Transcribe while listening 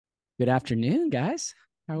Good afternoon, guys.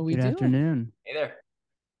 How are we Good doing? afternoon. Hey there.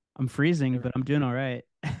 I'm freezing, but I'm doing all right.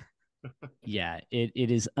 Yeah, it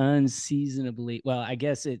is unseasonably well, I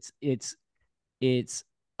guess it's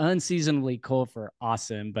unseasonably cold for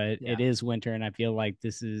Austin, but it Yeah. is winter, and I feel like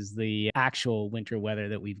this is the actual winter weather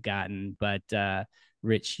that we've gotten. But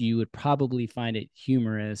Rich, you would probably find it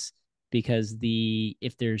humorous because the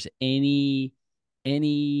if there's any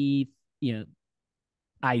you know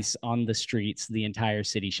ice on the streets, the entire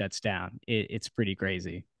city shuts down. It's pretty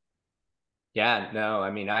crazy. Yeah, no,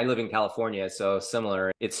 I mean, I live in California, so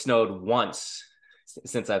similar. It snowed once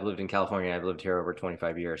since I've lived in California. I've lived here over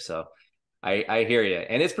 25 years, so I hear you.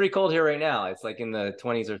 And it's pretty cold here right now. It's like in the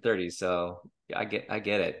 20s or 30s, so yeah, I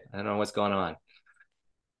get it. I don't know what's going on.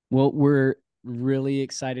 Well, we're really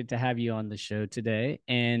excited to have you on the show today.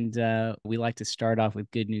 And we like to start off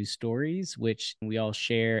with good news stories, which we all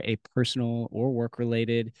share a personal or work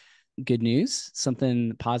related good news,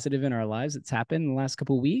 something positive in our lives that's happened in the last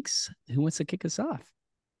couple of weeks. Who wants to kick us off?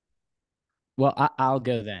 Well, I'll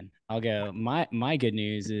go then. I'll go. My good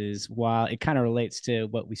news is while it kind of relates to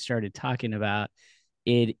what we started talking about,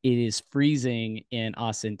 it is freezing in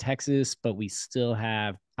Austin, Texas, but we still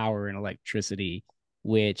have power and electricity,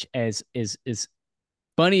 which as is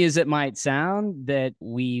funny as it might sound, that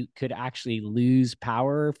we could actually lose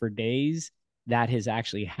power for days. That has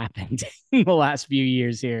actually happened in the last few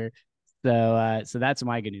years here. So that's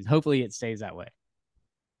my good news. Hopefully it stays that way.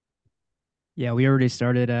 Yeah, we already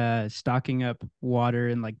started stocking up water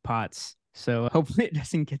in like pots. So hopefully it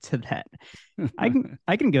doesn't get to that.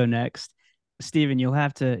 I can go next. Steven, you'll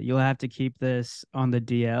have to keep this on the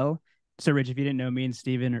DL. So Rich, if you didn't know, me and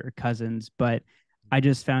Steven are cousins, but I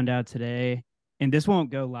just found out today, and this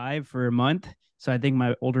won't go live for a month. So I think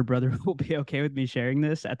my older brother will be okay with me sharing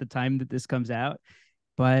this at the time that this comes out.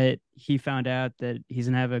 But he found out that he's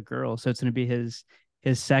gonna have a girl, so it's gonna be his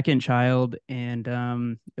second child, and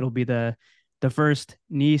it'll be the first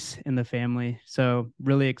niece in the family. So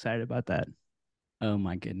really excited about that. Oh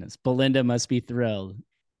my goodness. Belinda must be thrilled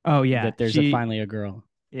Oh yeah, that there's finally a girl.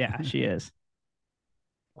 she is.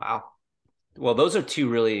 Wow. Well, those are two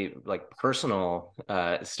really like personal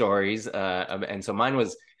stories. And so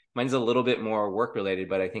mine's a little bit more work related,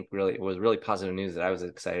 but I think really it was really positive news that I was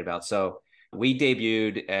excited about. So we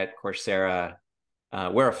debuted at Coursera.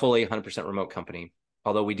 We're a fully 100% remote company,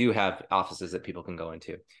 although we do have offices that people can go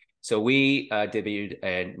into. So we debuted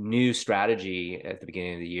a new strategy at the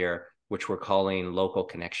beginning of the year, which we're calling local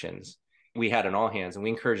connections. We had an all hands, and we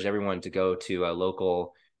encouraged everyone to go to a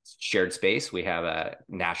local shared space. We have a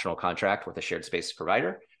national contract with a shared space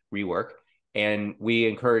provider, Rework, and we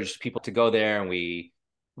encouraged people to go there, and we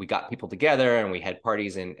got people together, and we had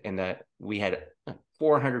parties, and that we had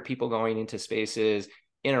 400 people going into spaces,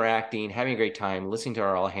 interacting, having a great time, listening to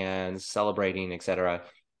our all hands, celebrating, etc.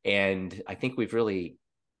 And I think we've really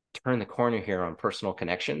turned the corner here on personal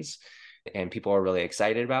connections, and people are really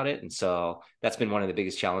excited about it. And so that's been one of the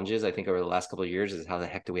biggest challenges I think over the last couple of years, is how the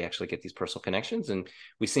heck do we actually get these personal connections? And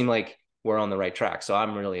we seem like we're on the right track. So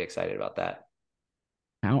I'm really excited about that.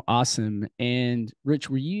 How awesome. And Rich,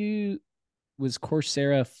 was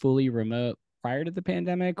Coursera fully remote prior to the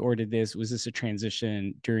pandemic, or was this a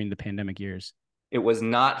transition during the pandemic years? It was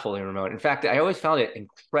not fully remote. In fact, I always found it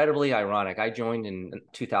incredibly ironic. I joined in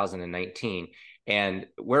 2019, and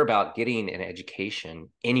we're about getting an education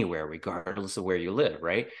anywhere, regardless of where you live,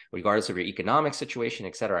 right? Regardless of your economic situation,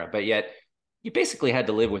 et cetera. But yet, you basically had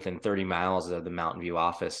to live within 30 miles of the Mountain View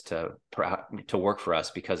office to work for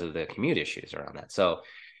us because of the commute issues around that. So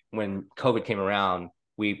when COVID came around,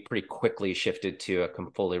 we pretty quickly shifted to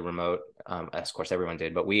a fully remote, as of course everyone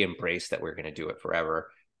did, but we embraced that we are going to do it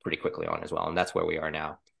forever pretty quickly on as well. And that's where we are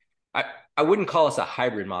now. I, I wouldn't call us a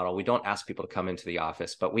hybrid model. We don't ask people to come into the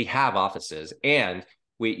office, but we have offices. And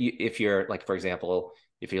if you're like, for example,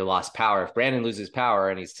 if you lost power, if Brandon loses power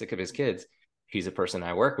and he's sick of his kids, he's a person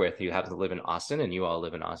I work with. You happen to live in Austin, and you all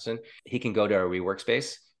live in Austin. He can go to our WeWork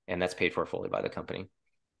space, and that's paid for fully by the company,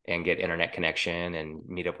 and get internet connection and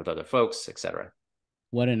meet up with other folks, etc.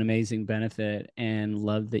 What an amazing benefit, and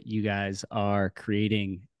love that you guys are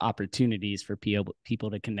creating opportunities for people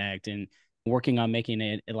to connect and working on making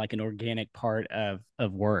it like an organic part of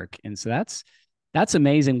work. And so that's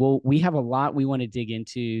amazing. Well, we have a lot we want to dig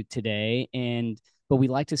into today, and but we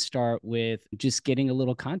like to start with just getting a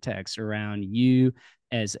little context around you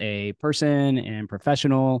as a person and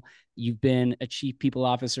professional. You've been a chief people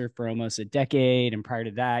officer for almost a decade, and prior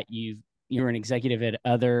to that, you're an executive at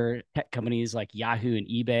other tech companies like Yahoo and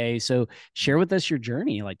eBay. So share with us your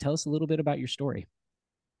journey. Like, tell us a little bit about your story.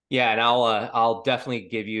 Yeah, and I'll definitely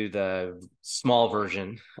give you the small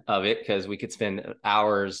version of it, because we could spend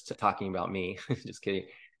hours talking about me. Just kidding.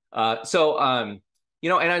 And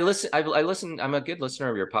I listen, I'm a good listener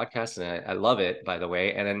of your podcast and I love it, by the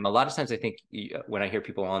way. And then a lot of times I think when I hear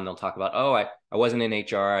people on, they'll talk about, oh, I wasn't in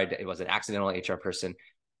HR. I was an accidental HR person.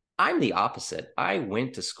 I'm the opposite. I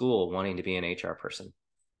went to school wanting to be an HR person.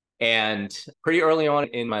 And pretty early on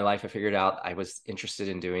in my life, I figured out I was interested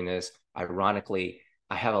in doing this. Ironically,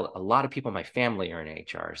 I have a lot of people in my family are in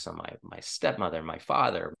HR. So my stepmother, my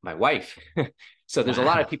father, my wife. So there's a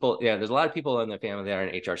lot of Wow. people. Yeah, there's a lot of people in the family that are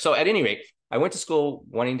in HR. So at any rate, I went to school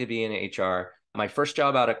wanting to be in HR. My first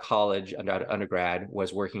job out of college, undergrad,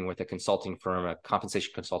 was working with a consulting firm, a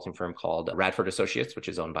compensation consulting firm called Radford Associates, which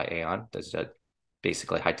is owned by Aon. Does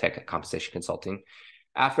basically high-tech compensation consulting.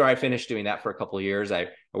 After I finished doing that for a couple of years, I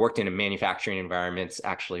worked in manufacturing environments,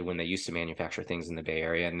 actually, when they used to manufacture things in the Bay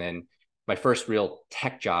Area. And then my first real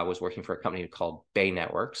tech job was working for a company called Bay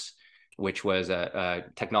Networks, which was a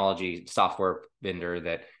technology software vendor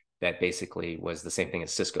that basically was the same thing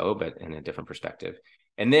as Cisco, but in a different perspective.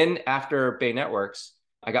 And then after Bay Networks,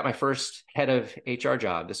 I got my first head of HR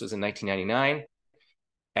job. This was in 1999.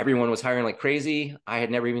 Everyone was hiring like crazy. I had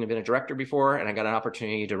never even been a director before, and I got an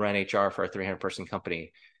opportunity to run HR for a 300-person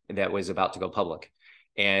company that was about to go public.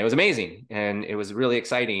 And it was amazing, and it was really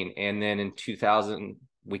exciting. And then in 2000,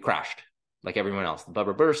 we crashed like everyone else. The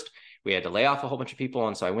bubble burst. We had to lay off a whole bunch of people.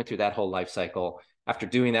 And so I went through that whole life cycle. After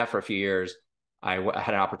doing that for a few years, I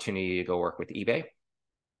had an opportunity to go work with eBay,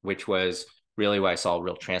 which was really why I saw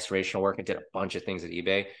real transformational work. I did a bunch of things at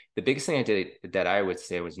eBay. The biggest thing I did that I would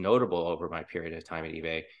say was notable over my period of time at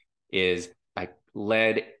eBay is I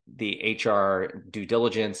led the HR due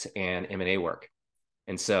diligence and M&A work.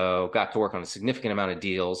 And so got to work on a significant amount of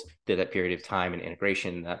deals, did that period of time and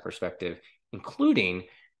integration in that perspective, including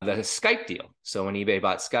the Skype deal. So when eBay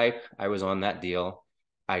bought Skype, I was on that deal.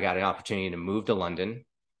 I got an opportunity to move to London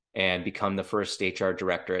and become the first HR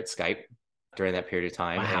director at Skype during that period of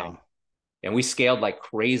time. Wow. And we scaled like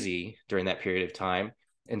crazy during that period of time.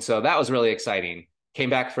 And so that was really exciting. Came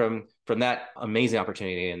back from that amazing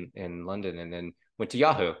opportunity in London and then went to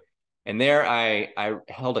Yahoo. And there I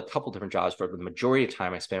held a couple different jobs, but the majority of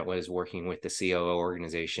time I spent was working with the COO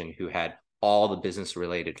organization who had all the business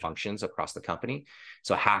related functions across the company.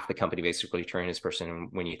 So half the company basically turned this person.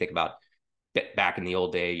 When you think about back in the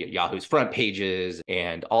old day, Yahoo's front pages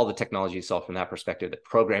and all the technology you saw from that perspective, the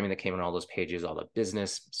programming that came on all those pages, all the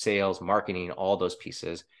business, sales, marketing, all those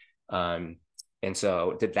pieces. And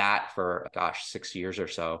so did that for, 6 years or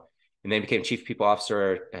so. And then became chief people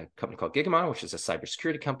officer at a company called Gigamon, which is a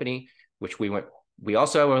cybersecurity company, which we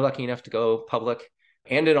also were lucky enough to go public.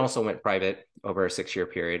 And it also went private over a 6-year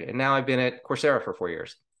period. And now I've been at Coursera for 4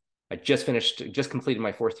 years. I just completed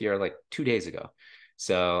my 4th year like 2 days ago.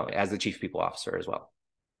 So as the chief people officer as well.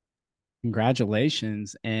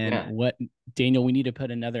 Congratulations. And Yeah. Daniel, we need to put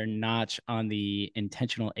another notch on the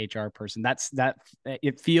intentional HR person.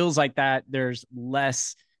 It feels like that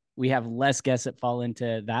we have less guests that fall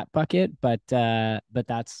into that bucket, but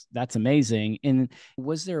that's amazing. And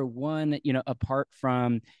was there one, apart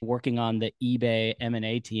from working on the eBay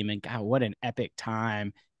M&A team, and God, what an epic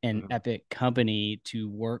time and epic company to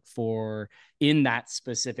work for in that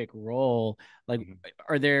specific role. Like,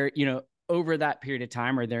 are there, over that period of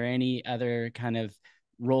time, are there any other kind of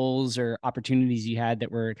roles or opportunities you had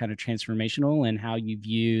that were kind of transformational in how you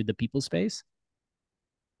view the people space?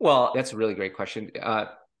 Well, that's a really great question. I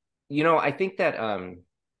think that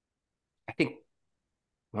I think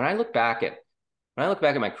when I look back at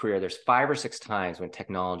my career, there's 5 or 6 times when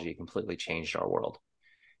technology completely changed our world.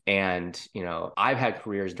 And, I've had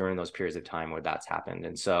careers during those periods of time where that's happened.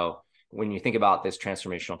 And so when you think about this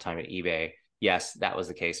transformational time at eBay, yes, that was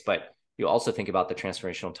the case. But you also think about the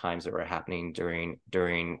transformational times that were happening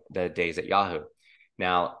during the days at Yahoo.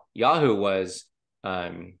 Now, Yahoo was, I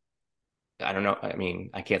don't know. I mean,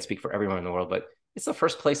 I can't speak for everyone in the world, but it's the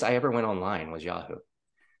first place I ever went online was Yahoo,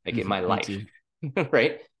 like in my life,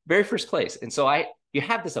 right? Very first place. And so you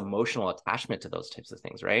have this emotional attachment to those types of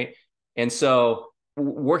things, right? And so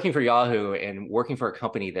working for Yahoo and working for a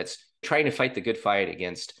company that's trying to fight the good fight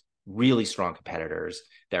against really strong competitors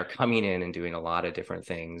that are coming in and doing a lot of different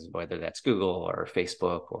things, whether that's Google or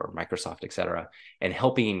Facebook or Microsoft, et cetera, and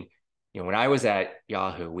helping, when I was at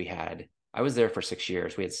Yahoo, I was there for 6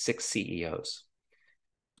 years. We had 6 CEOs.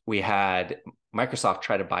 We had Microsoft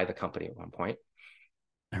try to buy the company at one point.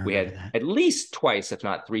 We had at least twice, if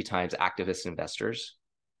not 3 times, activist investors.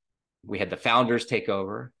 We had the founders take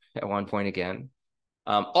over at one point again.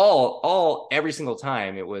 Every single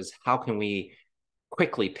time it was, how can we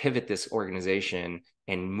quickly pivot this organization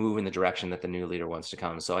and move in the direction that the new leader wants to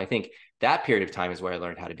come? So I think that period of time is where I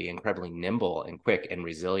learned how to be incredibly nimble and quick and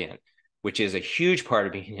resilient. which is a huge part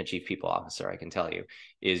of being a chief people officer. I can tell you,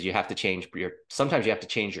 is you have to sometimes you have to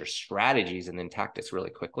change your strategies and then tactics really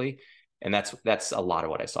quickly. And that's a lot of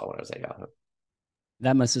what I saw when I was at Yahoo.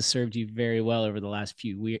 That must have served you very well over the last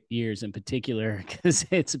few years in particular, because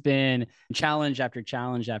it's been challenge after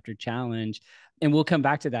challenge after challenge. And we'll come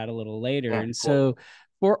back to that a little later. Yeah, And cool.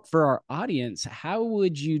 so for our audience, how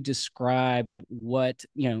would you describe what,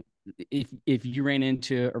 if you ran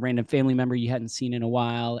into a random family member you hadn't seen in a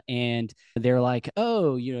while and they're like,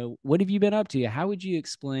 oh, what have you been up to? How would you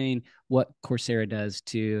explain what Coursera does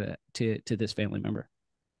to this family member?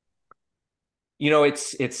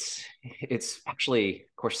 It's actually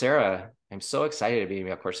Coursera. I'm so excited to be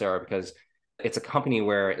at Coursera because it's a company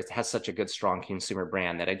where it has such a good, strong consumer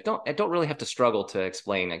brand that I don't really have to struggle to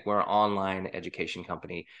explain. Like, we're an online education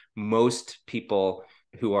company. Most people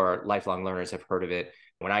who are lifelong learners have heard of it.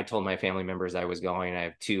 When I told my family members I was going, I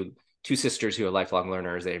have two sisters who are lifelong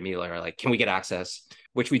learners. They immediately are like, "Can we get access?"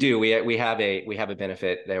 Which we do. We have a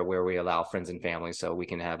benefit there where we allow friends and family, so we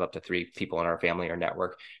can have up to 3 people in our family or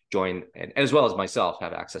network join, and as well as myself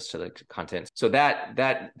have access to the content. So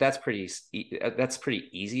that's pretty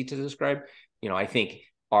easy to describe. I think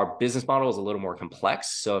our business model is a little more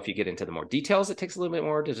complex. So if you get into the more details, it takes a little bit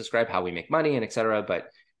more to describe how we make money and et cetera.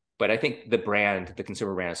 But I think the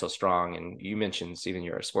consumer brand is so strong. And you mentioned, Stephen,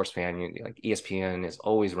 you're a sports fan. Like ESPN is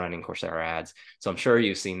always running Coursera ads. So I'm sure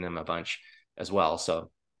you've seen them a bunch as well.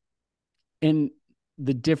 So, and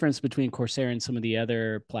the difference between Coursera and some of the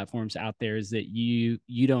other platforms out there is that you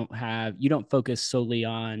don't focus solely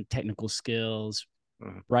on technical skills,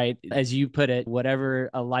 right? As you put it, whatever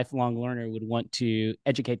a lifelong learner would want to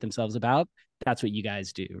educate themselves about, that's what you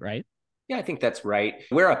guys do, right? Yeah, I think that's right.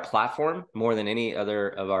 We're a platform more than any other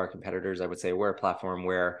of our competitors. I would say we're a platform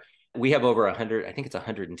where we have over 100, I think it's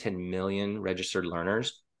 110 million registered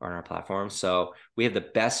learners on our platform. So we have the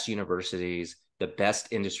best universities, the best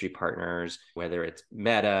industry partners, whether it's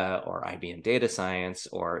Meta or IBM Data Science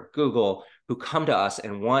or Google, who come to us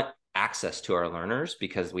and want access to our learners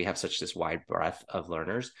because we have such this wide breadth of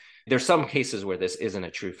learners. There's some cases where this isn't a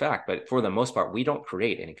true fact, but for the most part, we don't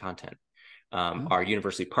create any content. Our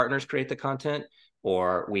university partners create the content,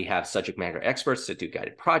 or we have subject matter experts that do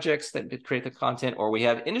guided projects that create the content, or we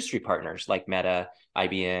have industry partners like Meta,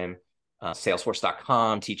 IBM,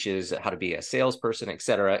 Salesforce.com teaches how to be a salesperson, et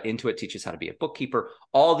cetera. Intuit teaches how to be a bookkeeper.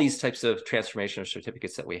 All these types of transformation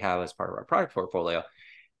certificates that we have as part of our product portfolio,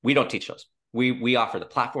 we don't teach those. We offer the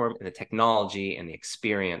platform and the technology and the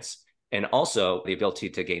experience, and also the ability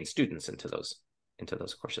to gain students into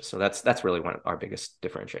those courses. So that's really one of our biggest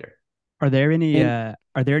differentiator. Are there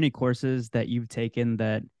any courses that you've taken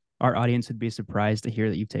that our audience would be surprised to hear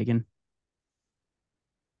that you've taken?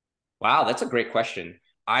 Wow, that's a great question.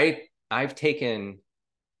 I've taken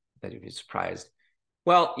that you'd be surprised.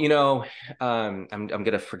 Well, I'm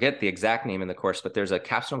going to forget the exact name in the course, but there's a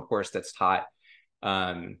capstone course that's taught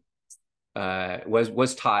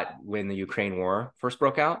was taught when the Ukraine war first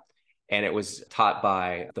broke out, and it was taught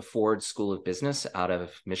by the Ford School of Business out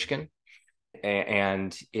of Michigan.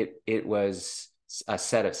 And it was a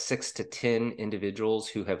set of 6 to 10 individuals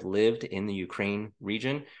who have lived in the Ukraine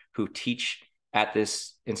region who teach at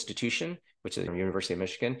this institution, which is the University of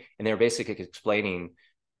Michigan. And they're basically explaining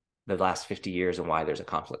the last 50 years and why there's a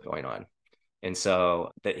conflict going on. And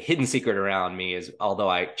so the hidden secret around me is, although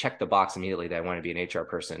I checked the box immediately that I want to be an HR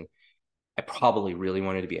person, I probably really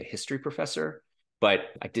wanted to be a history professor, but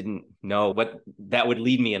I didn't know what that would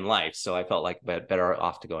lead me in life. So I felt like better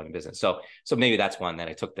off to go into business. So maybe that's one that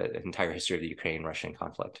I took the entire history of the Ukraine-Russian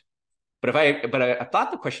conflict. But I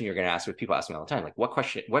thought the question you're going to ask, what people ask me all the time, like what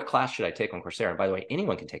class should I take on Coursera? And by the way,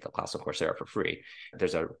 anyone can take a class on Coursera for free.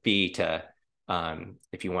 There's a fee to,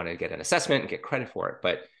 if you want to get an assessment and get credit for it.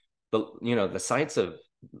 But the science of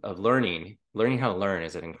learning how to learn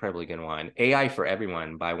is an incredibly good one. AI for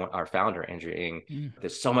Everyone by our founder, Andrew Ng.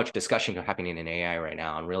 There's so much discussion happening in AI right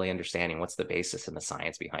now and really understanding what's the basis and the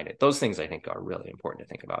science behind it. Those things I think are really important to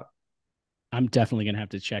think about. I'm definitely going to have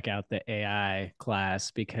to check out the AI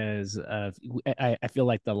class because I feel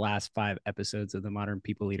like the last 5 episodes of the Modern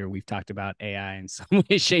People Leader, we've talked about AI in some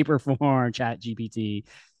way, shape, or form, Chat GPT.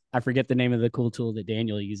 I forget the name of the cool tool that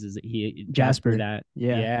Daniel uses. Jasper. That.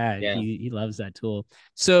 Yeah. He loves that tool.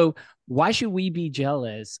 So why should we be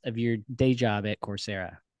jealous of your day job at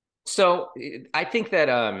Coursera? So I think that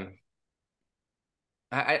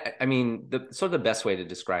I mean the best way to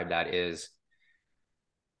describe that is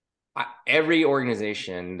every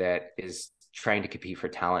organization that is trying to compete for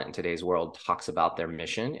talent in today's world talks about their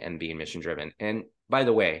mission and being mission driven. And by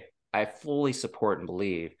the way, I fully support and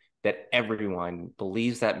believe that everyone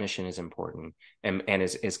believes that mission is important and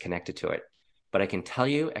is connected to it. But I can tell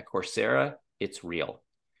you at Coursera, it's real.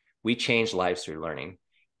 We change lives through learning.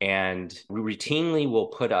 And we routinely will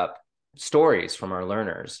put up stories from our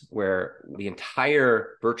learners where the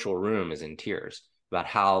entire virtual room is in tears about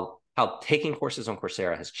how taking courses on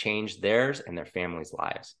Coursera has changed theirs and their families'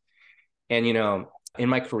 lives. And, in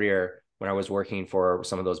my career, when I was working for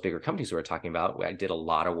some of those bigger companies we were talking about, I did a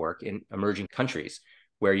lot of work in emerging countries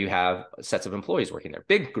where you have sets of employees working there,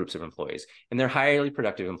 big groups of employees, and they're highly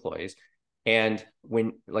productive employees. And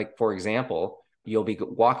when, like, for example, you'll be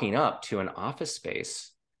walking up to an office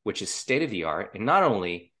space, which is state of the art. And not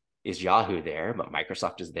only is Yahoo there, but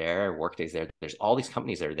Microsoft is there, Workday's there. There's all these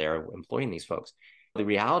companies that are there employing these folks. The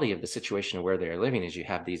reality of the situation where they're living is you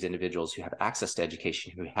have these individuals who have access to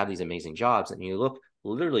education, who have these amazing jobs, and you look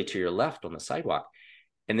literally to your left on the sidewalk,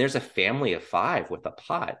 and there's a family of 5 with a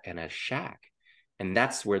pot and a shack. And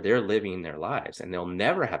that's where they're living their lives, and they'll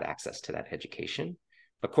never have access to that education.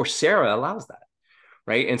 But Coursera allows that,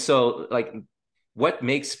 right? And so, like, what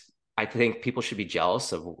makes, I think people should be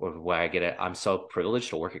jealous of why I get it. I'm so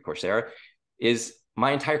privileged to work at Coursera, is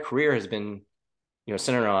my entire career has been,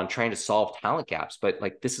 centered on trying to solve talent gaps. But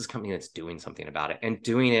like, this is a company that's doing something about it, and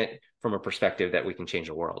doing it from a perspective that we can change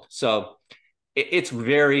the world. So it's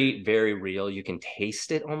very, very real. You can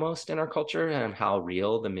taste it almost in our culture and how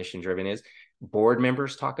real the mission driven is. Board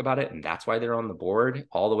members talk about it, and that's why they're on the board,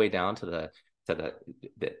 all the way down to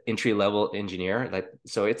the entry level engineer.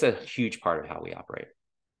 So it's a huge part of how we operate.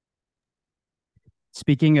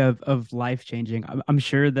 Speaking of life changing, I'm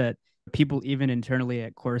sure that people even internally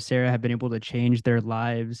at Coursera have been able to change their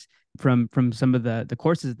lives from some of the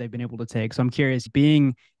courses that they've been able to take. So I'm curious,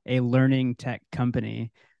 being a learning tech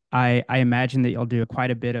company, I imagine that y'all do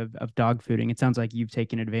quite a bit of dog fooding. It sounds like you've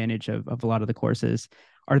taken advantage of a lot of the courses.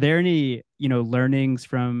 Are there any, learnings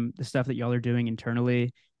from the stuff that y'all are doing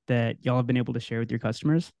internally that y'all have been able to share with your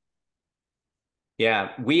customers?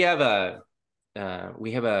 Yeah, we have a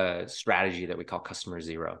strategy that we call customer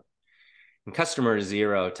zero. And customer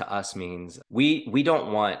zero to us means we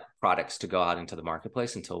don't want products to go out into the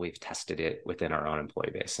marketplace until we've tested it within our own employee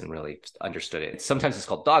base and really understood it. Sometimes it's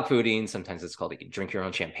called dog fooding. Sometimes it's called drink your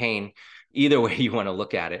own champagne. Either way you want to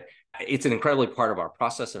look at it, it's an incredibly part of our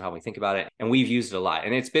process and how we think about it. And we've used it a lot.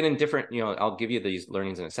 And it's been in different, I'll give you these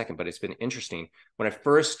learnings in a second, but it's been interesting. When I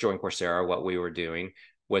first joined Coursera, what we were doing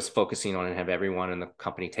was focusing on and have everyone in the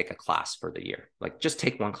company take a class for the year. Like, just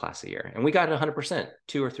take one class a year. And we got 100%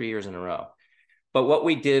 2 or 3 years in a row. But what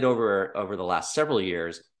we did over the last several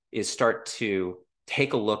years is start to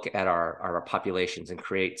take a look at our populations and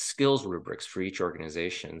create skills rubrics for each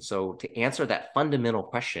organization. So to answer that fundamental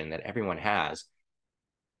question that everyone has,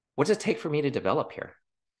 what does it take for me to develop here?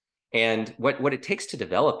 And what it takes to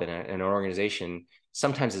develop in an organization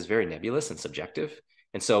sometimes is very nebulous and subjective.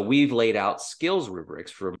 And so we've laid out skills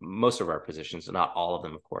rubrics for most of our positions, not all of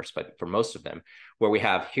them, of course, but for most of them, where we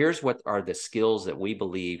have, here's what are the skills that we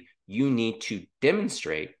believe you need to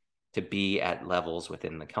demonstrate to be at levels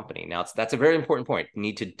within the company. Now, that's a very important point. You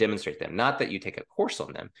need to demonstrate them, not that you take a course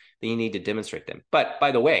on them, then you need to demonstrate them. But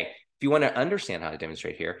by the way, if you want to understand how to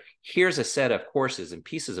demonstrate here, here's a set of courses and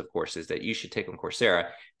pieces of courses that you should take on Coursera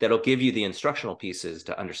that'll give you the instructional pieces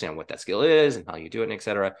to understand what that skill is and how you do it, et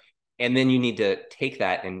cetera. And then you need to take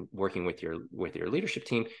that and, working with your leadership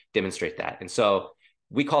team, demonstrate that. And so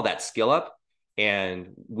we call that skill up.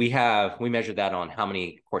 And we measure that on how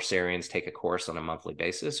many Courserians take a course on a monthly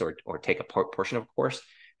basis, or take a portion of a course,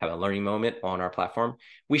 have a learning moment on our platform.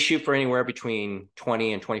 We shoot for anywhere between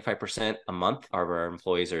 20 and 25% a month of our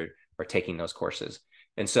employees are taking those courses.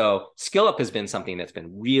 And so skill up has been something that's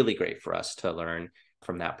been really great for us to learn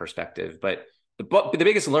from that perspective. But the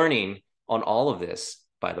biggest learning on all of this,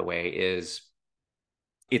 by the way, is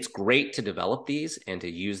it's great to develop these and to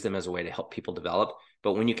use them as a way to help people develop.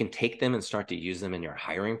 But when you can take them and start to use them in your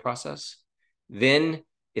hiring process, then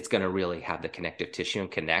it's going to really have the connective tissue and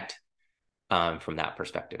connect from that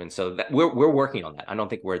perspective. And so we're working on that. I don't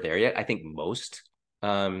think we're there yet. I think most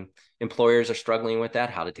employers are struggling with that,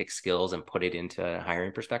 how to take skills and put it into a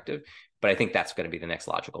hiring perspective. But I think that's going to be the next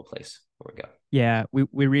logical place where we go. Yeah,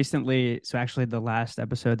 we recently, so actually the last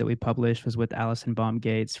episode that we published was with Allison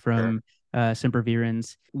Baum-Gates from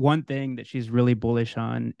Sempervirens. One thing that she's really bullish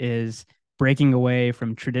on is breaking away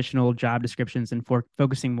from traditional job descriptions and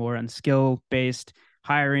focusing more on skill-based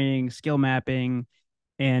hiring, skill mapping.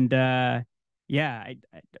 And yeah,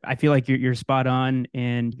 I feel like you're spot on,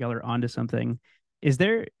 and y'all are onto something. Is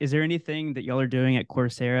there anything that y'all are doing at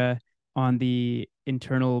Coursera on the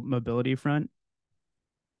internal mobility front?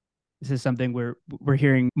 This is something we're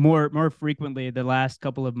hearing more frequently the last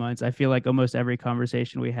couple of months. I feel like almost every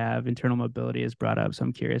conversation we have, internal mobility is brought up. So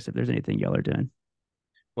I'm curious if there's anything y'all are doing.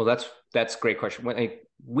 Well, that's a great question. When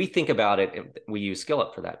we think about it, we use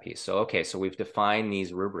SkillUp for that piece. So, okay, so we've defined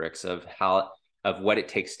these rubrics of what it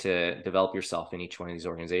takes to develop yourself in each one of these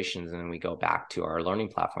organizations, and then we go back to our learning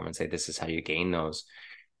platform and say, this is how you gain those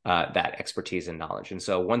that expertise and knowledge. And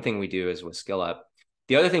so, one thing we do is with SkillUp.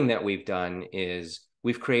 The other thing that we've done is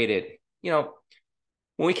we've created, when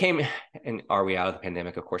we came, and are we out of the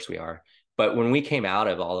pandemic? Of course we are. But when we came out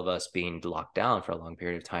of all of us being locked down for a long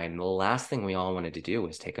period of time, the last thing we all wanted to do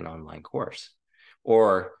was take an online course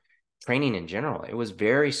or training in general. It was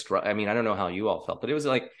very I mean, I don't know how you all felt, but it was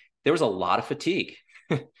like there was a lot of fatigue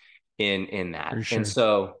in that. For sure. And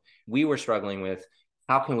so we were struggling with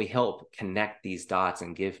how can we help connect these dots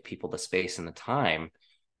and give people the space and the time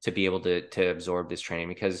to be able to absorb this training,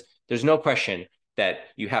 because there's no question that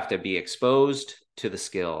you have to be exposed to the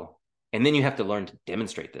skill and then you have to learn to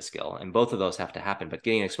demonstrate the skill. And both of those have to happen. But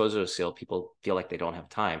getting exposed to the skill, people feel like they don't have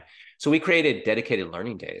time. So we created dedicated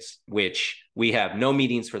learning days, which we have no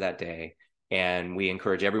meetings for that day. And we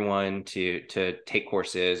encourage everyone to take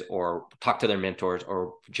courses or talk to their mentors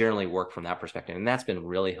or generally work from that perspective. And that's been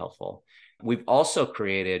really helpful. We've also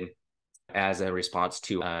created, as a response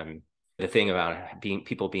to the thing about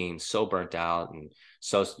people being so burnt out, and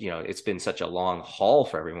so, it's been such a long haul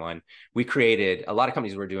for everyone. We created, a lot of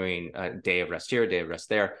companies were doing a day of rest here, a day of rest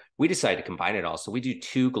there. We decided to combine it all. So we do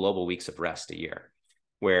 2 global weeks of rest a year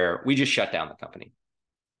where we just shut down the company.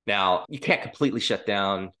 Now, you can't completely shut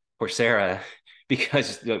down Coursera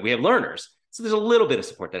because we have learners. So there's a little bit of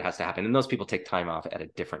support that has to happen. And those people take time off at a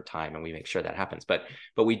different time, and we make sure that happens. But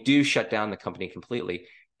we do shut down the company completely.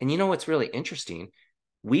 And what's really interesting?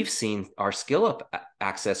 We've seen our SkillUp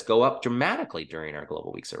access go up dramatically during our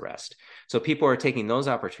global weeks of rest. So people are taking those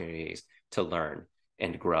opportunities to learn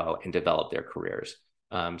and grow and develop their careers.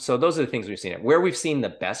 So those are the things we've seen. Where we've seen the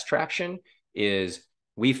best traction is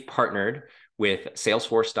we've partnered with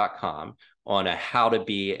Salesforce.com on how to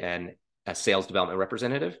be a sales development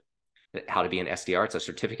representative, how to be an SDR. It's a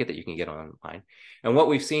certificate that you can get online. And what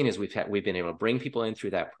we've seen is we've been able to bring people in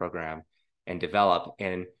through that program and develop,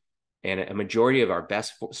 and a majority of our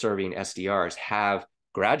best serving SDRs have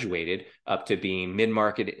graduated up to being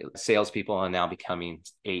mid-market salespeople and now becoming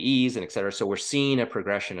AEs and et cetera. So we're seeing a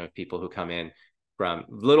progression of people who come in from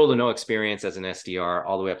little to no experience as an SDR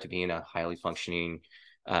all the way up to being a highly functioning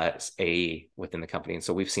AE within the company. And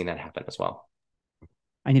so we've seen that happen as well.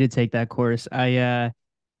 I need to take that course.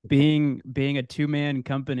 Being a 2-man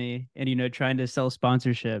company and trying to sell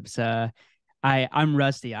sponsorships, I'm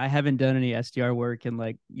rusty. I haven't done any SDR work in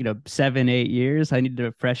 7-8 years. I need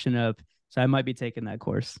to freshen up. So I might be taking that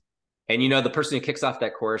course. And the person who kicks off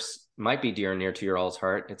that course might be dear and near to your all's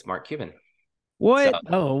heart. It's Mark Cuban. What? So,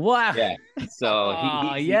 oh, wow. Yeah.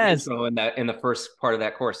 So yes. in the first part of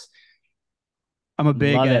that course. I'm a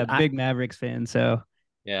big big Mavericks fan, so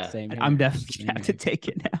yeah, I'm definitely gonna have to take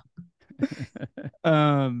it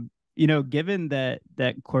now. Given that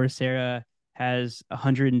Coursera has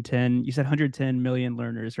 110, you said 110 million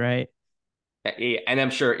learners, right? Yeah, and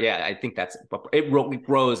I'm sure, I think it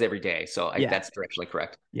grows every day. So that's directionally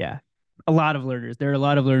correct. Yeah. A lot of learners. There are a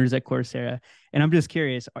lot of learners at Coursera. And I'm just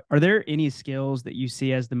curious, are there any skills that you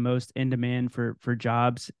see as the most in demand for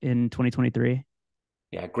jobs in 2023?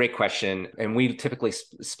 Yeah, great question. And we typically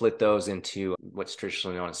split those into what's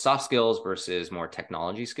traditionally known as soft skills versus more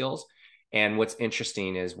technology skills. And what's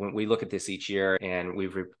interesting is when we look at this each year, and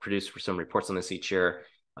we've produced some reports on this each year,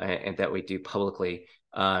 and that we do publicly,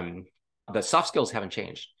 the soft skills haven't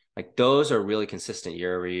changed. Like those are really consistent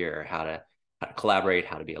year over year, how to collaborate,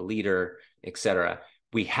 how to be a leader, et cetera.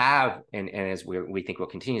 We have, and as we think we'll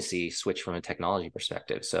continue to see, switch from a technology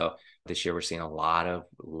perspective. So this year we're seeing a lot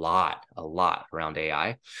around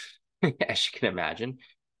AI, as you can imagine,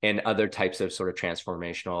 and other types of sort of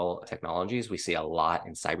transformational technologies. We see a lot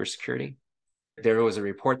in cybersecurity. There was a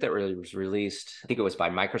report that was released, I think it was by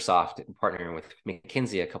Microsoft partnering with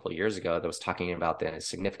McKinsey a couple of years ago, that was talking about the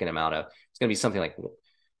significant amount of, it's going to be something like,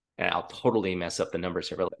 and I'll totally mess up the numbers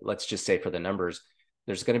here, but let's just say for the numbers,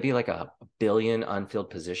 there's going to be like a billion unfilled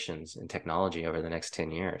positions in technology over the next 10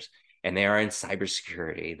 years. And they are in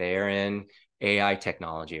cybersecurity. They are in AI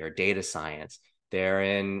technology or data science. They're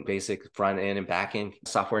in basic front end and back end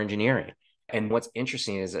software engineering. And what's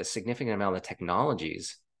interesting is a significant amount of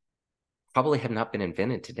technologies probably have not been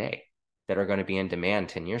invented today that are going to be in demand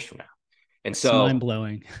 10 years from now. And so it's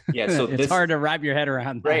mind-blowing. Yeah. So it's hard to wrap your head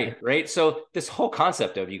around that. Right. So this whole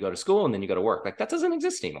concept of you go to school and then you go to work, like that doesn't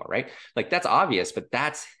exist anymore, right? Like that's obvious, but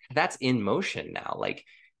that's in motion now. Like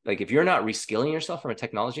if you're not reskilling yourself from a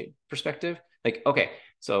technology perspective, like, okay,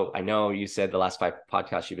 so I know you said the last 5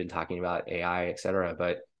 podcasts you've been talking about AI, et cetera,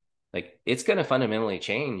 but like it's going to fundamentally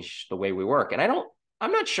change the way we work. And I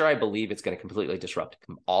I'm not sure I believe it's going to completely disrupt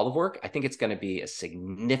all of work. I think it's going to be a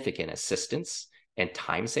significant assistance and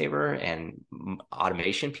time saver and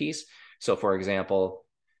automation piece. So, for example,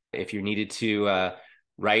 if you needed to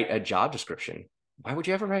write a job description, why would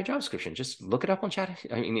you ever write a job description? Just look it up on chat.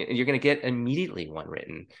 I mean, you're going to get immediately one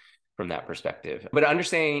written from that perspective. But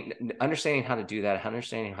understanding how to do that,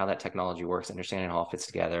 understanding how that technology works, understanding how it fits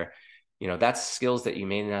together, that's skills that you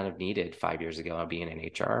may not have needed 5 years ago being an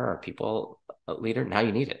HR or people leader. Now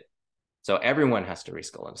you need it. So everyone has to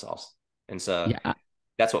reskill themselves. And so Yeah,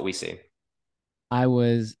 that's what we see. I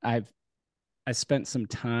spent some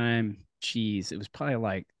time, geez, it was probably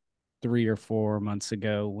like 3 or 4 months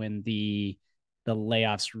ago when the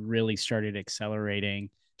layoffs really started accelerating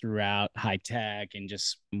throughout high tech and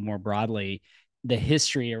just more broadly. The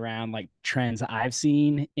history around like trends I've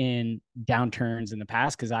seen in downturns in the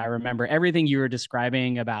past, because I remember everything you were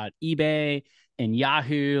describing about eBay and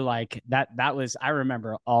Yahoo, like that was, I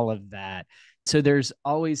remember all of that. So there's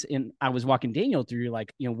always, in I was walking Daniel through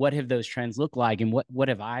like, what have those trends looked like and what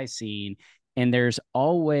have I seen? And there's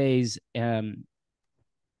always at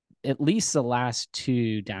least the last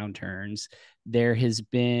two downturns, there has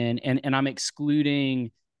been, and I'm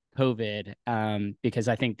excluding COVID because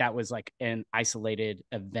I think that was like an isolated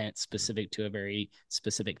event specific to a very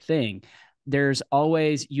specific thing. You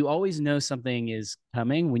always know something is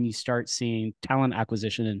coming when you start seeing talent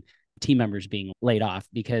acquisition and team members being laid off,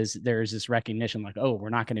 because there's this recognition like, oh, we're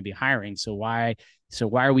not going to be hiring. So why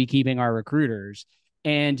are we keeping our recruiters?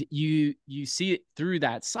 And you see it through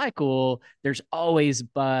that cycle. There's always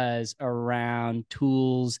buzz around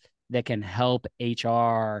tools that can help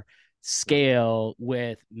HR scale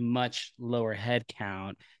with much lower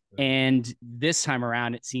headcount. And this time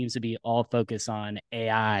around, it seems to be all focused on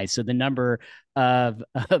AI. So the number of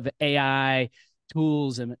AI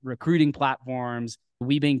tools and recruiting platforms,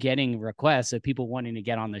 we've been getting requests of people wanting to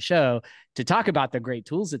get on the show to talk about the great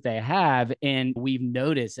tools that they have. And we've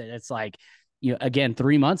noticed that it's like, again,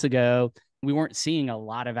 3 months ago, we weren't seeing a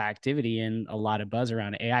lot of activity and a lot of buzz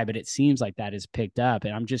around AI, but it seems like that has picked up.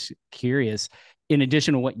 And I'm just curious, in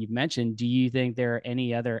addition to what you've mentioned, do you think there are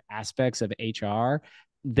any other aspects of HR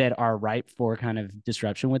that are ripe for kind of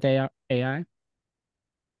disruption with AI?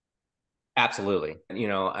 Absolutely.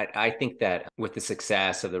 I think that with the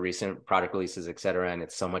success of the recent product releases, et cetera, and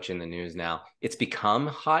it's so much in the news now, it's become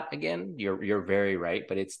hot again. You're very right,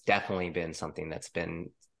 but it's definitely been something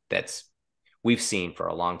that's we've seen for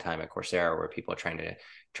a long time at Coursera, where people are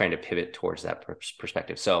trying to pivot towards that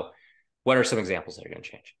perspective. So what are some examples that are going to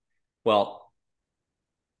change? Well,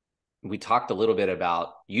 you talked a little bit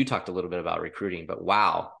about recruiting, but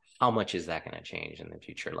wow, how much is that going to change in the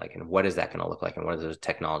future? Like, and what is that going to look like? And what is the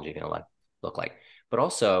technology going to look like? But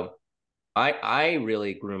also, I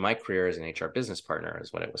really grew my career as an HR business partner,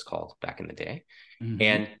 is what it was called back in the day. Mm-hmm.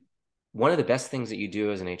 And one of the best things that you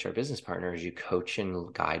do as an HR business partner is you coach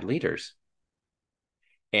and guide leaders.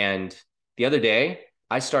 And the other day,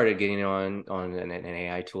 I started getting on an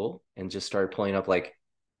AI tool and just started pulling up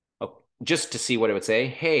just to see what it would say.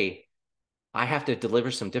 Hey, I have to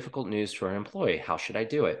deliver some difficult news to an employee. How should I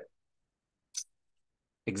do it?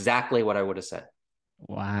 Exactly what I would have said.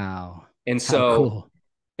 Wow. And so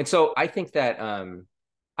I think that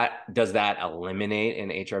does that eliminate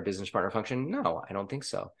an HR business partner function? No, I don't think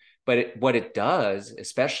so. But what it does,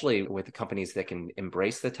 especially with the companies that can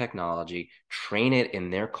embrace the technology, train it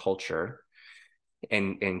in their culture,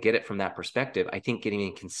 and get it from that perspective, I think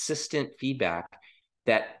getting consistent feedback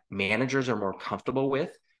that managers are more comfortable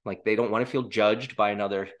with. Like, they don't want to feel judged by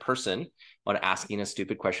another person on asking a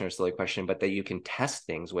stupid question or silly question, but that you can test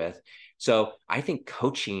things with. So I think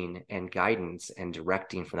coaching and guidance and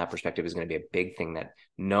directing from that perspective is going to be a big thing that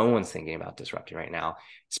no one's thinking about disrupting right now,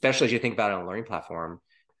 especially as you think about it on a learning platform.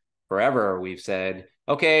 Forever, we've said,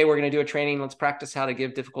 okay, we're going to do a training. Let's practice how to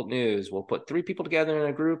give difficult news. We'll put 3 people together in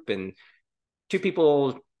a group and 2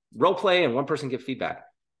 people role play and 1 person give feedback.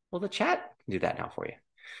 Well, the chat can do that now for you.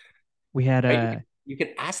 We had right? You can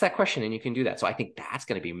ask that question and you can do that. So I think that's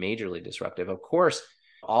going to be majorly disruptive. Of course,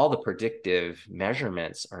 all the predictive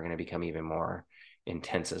measurements are going to become even more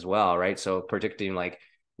intense as well, right? So predicting, like,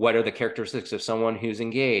 what are the characteristics of someone who's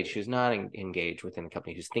engaged, who's not engaged within the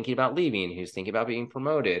company, who's thinking about leaving, who's thinking about being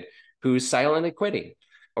promoted, who's silently quitting,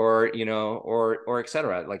 or et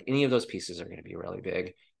cetera. Like, any of those pieces are going to be really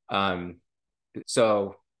big.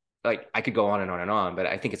 So like, I could go on and on and on, but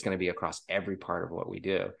I think it's going to be across every part of what we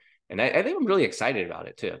do. And I think I'm really excited about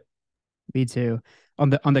it too. Me too. On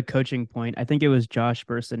the coaching point, I think it was Josh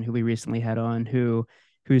Burson who we recently had on who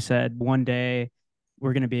said one day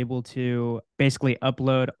we're going to be able to basically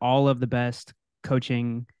upload all of the best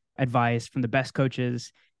coaching advice from the best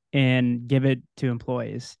coaches and give it to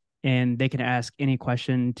employees, and they can ask any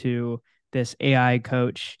question to this AI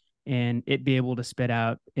coach and it be able to spit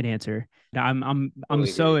out an answer. Now, I'm Totally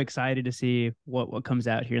so agree. excited to see what comes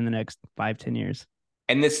out here in the next 5-10 years.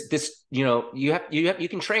 And this, you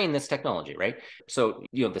can train this technology, right? So,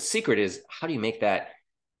 the secret is, how do you make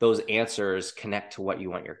those answers connect to what you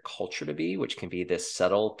want your culture to be, which can be this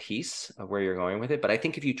subtle piece of where you're going with it. But I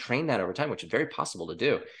think if you train that over time, which is very possible to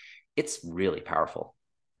do, it's really powerful.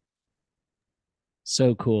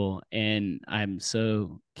 So cool. And I'm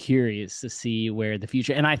so curious to see where the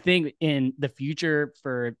future, and I think in the future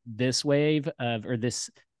for this wave of, or this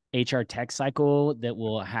HR tech cycle that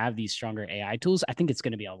will have these stronger AI tools, I think it's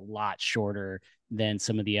going to be a lot shorter than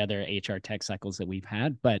some of the other HR tech cycles that we've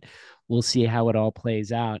had, but we'll see how it all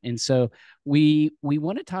plays out. And so we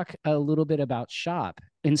want to talk a little bit about Shop.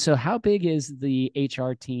 And so how big is the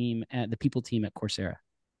HR team at the people team at Coursera?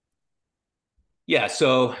 Yeah,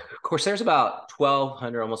 so Coursera's about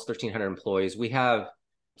 1,200, almost 1,300 employees. We have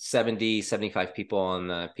 75 people on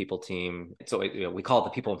the people team. So we call it the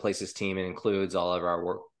people and places team. It includes all of our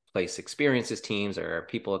workplace experiences teams, or our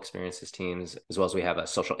people experiences teams, as well as we have a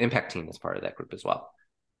social impact team that's part of that group as well.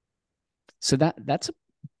 So that's a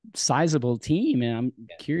sizable team. And I'm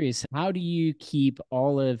curious, how do you keep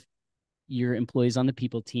all of your employees on the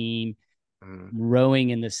people team rowing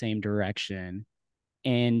in the same direction?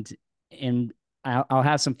 And I'll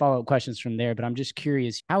have some follow-up questions from there, but I'm just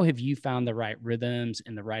curious, how have you found the right rhythms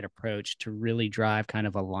and the right approach to really drive kind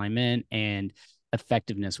of alignment and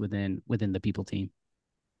effectiveness within the people team?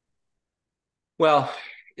 Well,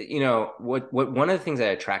 what one of the things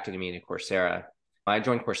that attracted me to Coursera, I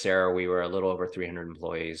joined Coursera, we were a little over 300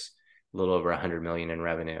 employees, a little over 100 million in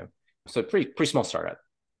revenue. So pretty small startup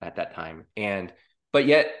at that time. But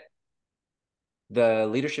yet the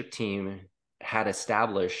leadership team had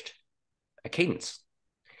established a cadence.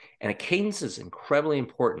 And a cadence is incredibly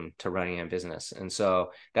important to running a business. And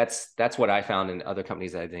so that's what I found in other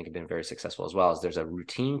companies that I think have been very successful as well, is there's a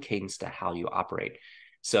routine cadence to how you operate.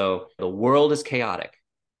 So the world is chaotic.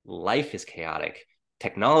 Life is chaotic.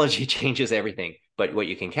 Technology changes everything. But what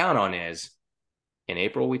you can count on is, in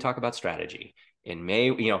April, we talk about strategy. In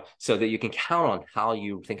May, so that you can count on how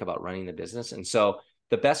you think about running the business. And so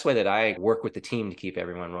the best way that I work with the team to keep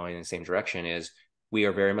everyone rolling in the same direction is we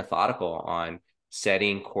are very methodical on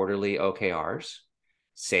setting quarterly OKRs,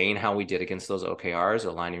 saying how we did against those OKRs,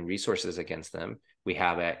 aligning resources against them. We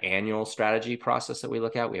have an annual strategy process that we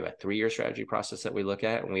look at. We have a 3-year strategy process that we look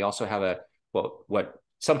at. And we also have what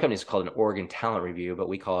some companies call an org and talent review, but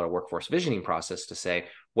we call it a workforce visioning process to say,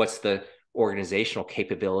 what's the organizational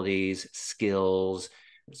capabilities, skills,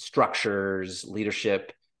 structures,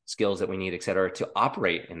 leadership skills that we need, et cetera, to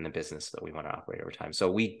operate in the business that we want to operate over time.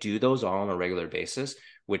 So we do those all on a regular basis,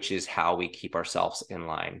 which is how we keep ourselves in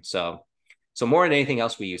line. So more than anything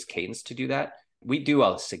else, we use cadence to do that. We do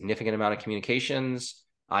a significant amount of communications.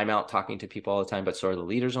 I'm out talking to people all the time, but so are the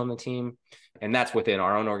leaders on the team. And that's within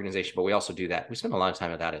our own organization, but we also do that. We spend a lot of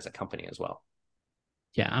time with that as a company as well.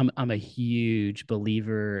 Yeah, I'm a huge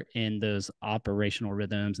believer in those operational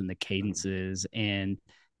rhythms and the cadences. And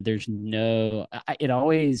it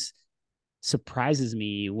always surprises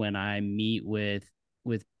me when I meet with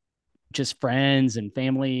just friends and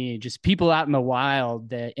family, just people out in the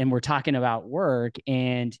wild, and we're talking about work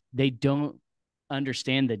and they don't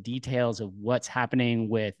understand the details of what's happening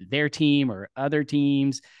with their team or other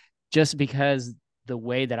teams, just because the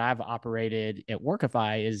way that I've operated at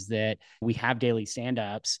Workify is that we have daily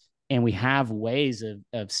stand-ups and we have ways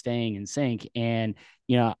of staying in sync. And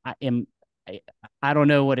I don't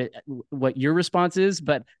know what your response is,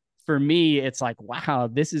 but for me, it's like, wow,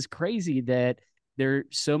 this is crazy that there are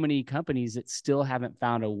so many companies that still haven't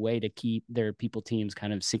found a way to keep their people teams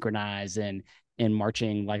kind of synchronized and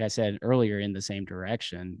marching, like I said earlier, in the same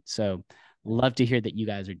direction. So love to hear that you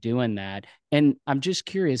guys are doing that. And I'm just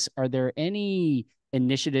curious, are there any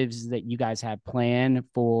initiatives that you guys have planned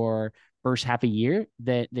for first half a year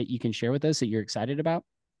that you can share with us that you're excited about?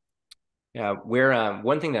 Yeah,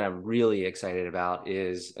 one thing that I'm really excited about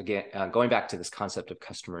is, again, going back to this concept of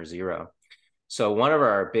customer zero. So one of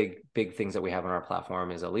our big things that we have on our platform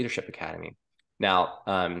is a leadership academy. Now,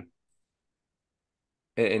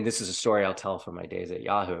 and this is a story I'll tell from my days at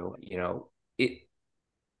Yahoo.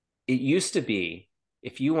 It used to be,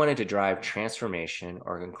 if you wanted to drive transformation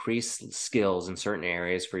or increase skills in certain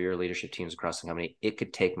areas for your leadership teams across the company, it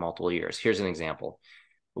could take multiple years. Here's an example.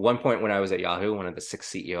 At one point when I was at Yahoo, one of the 6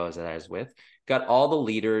 CEOs that I was with, got all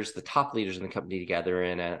the top leaders in the company together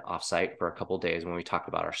in an offsite for a couple of days when we talked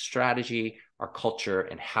about our strategy, our culture,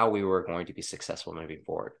 and how we were going to be successful moving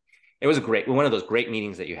forward. It was one of those great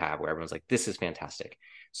meetings that you have where everyone's like, this is fantastic.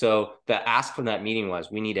 So the ask from that meeting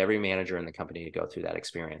was, we need every manager in the company to go through that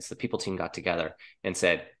experience. The people team got together and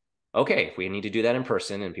said, okay, if we need to do that in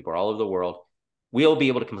person and people are all over the world, we'll be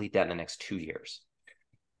able to complete that in the next 2 years.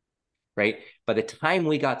 Right? By the time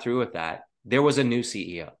we got through with that, there was a new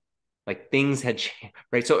CEO. Like things had changed,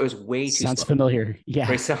 right? So it was way too Sounds slow. familiar. Yeah.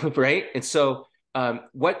 Right. So, right. And so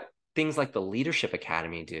what things like the Leadership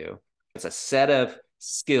Academy do, it's a set of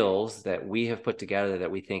skills that we have put together that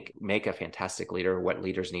we think make a fantastic leader, what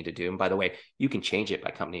leaders need to do. And by the way, you can change it by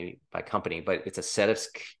company, but it's a set of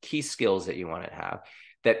key skills that you want to have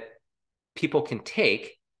that people can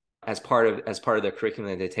take as part of their curriculum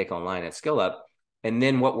that they take online at SkillUp. And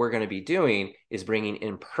then what we're going to be doing is bringing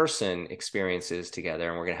in-person experiences together.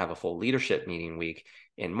 And we're going to have a full leadership meeting week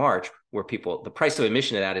in March where the price of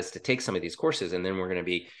admission to that is to take some of these courses. And then we're going to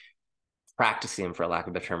be practicing them, for lack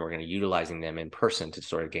of a better term. We're going to be utilizing them in person to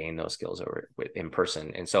sort of gain those skills in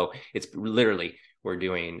person. And so it's literally, we're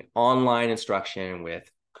doing online instruction with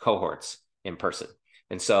cohorts in person.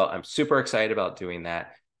 And so I'm super excited about doing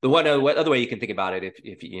that. What other way you can think about it,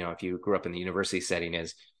 if you grew up in the university setting,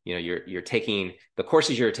 is you're taking the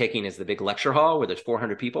courses you're taking is the big lecture hall where there's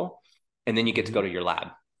 400 people, and then you get to go to your lab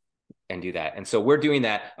and do that. And so we're doing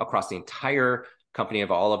that across the entire company of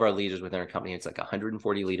all of our leaders within our company. It's like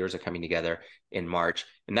 140 leaders are coming together in March,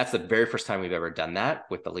 and that's the very first time we've ever done that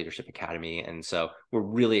with the Leadership Academy. And so we're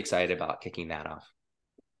really excited about kicking that off.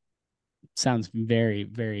 Sounds very,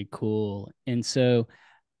 very cool. And so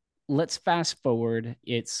let's fast forward.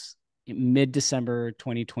 It's mid-December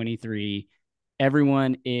 2023.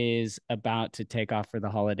 Everyone is about to take off for the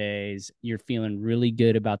holidays. You're feeling really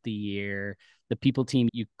good about the year. The people team,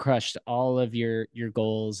 you crushed all of your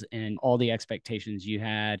goals, and all the expectations you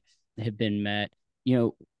had have been met.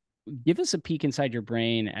 Give us a peek inside your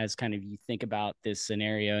brain as kind of you think about this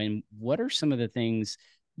scenario, and what are some of the things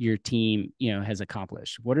your team, has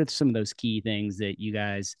accomplished? What are some of those key things that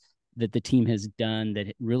that the team has done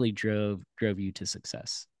that really drove you to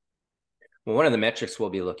success? Well, one of the metrics we'll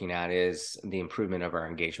be looking at is the improvement of our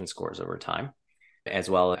engagement scores over time, as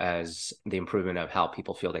well as the improvement of how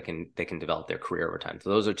people feel they can develop their career over time. So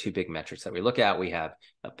those are two big metrics that we look at. We have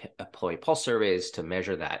employee pulse surveys to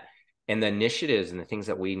measure that. And the initiatives and the things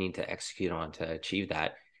that we need to execute on to achieve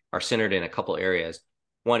that are centered in a couple areas.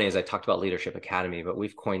 One is, I talked about Leadership Academy, but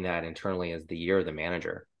we've coined that internally as the year of the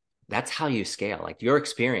manager. That's how you scale. Like your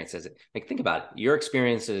experiences, think about it. Your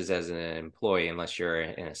experiences as an employee, unless you're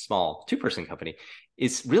in a small 2-person company,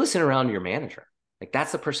 is really centered around your manager. Like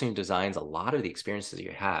that's the person who designs a lot of the experiences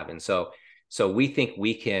you have. And so we think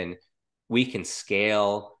we can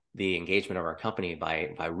scale the engagement of our company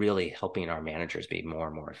by really helping our managers be more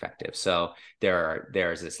and more effective. So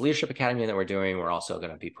there's this Leadership Academy that we're doing. We're also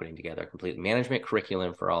going to be putting together a complete management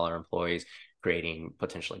curriculum for all our employees, creating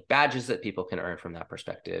potentially badges that people can earn from that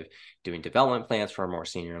perspective, doing development plans for our more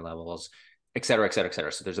senior levels, et cetera, et cetera, et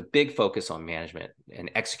cetera. So there's a big focus on management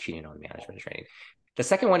and executing on management training. The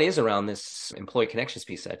second one is around this employee connections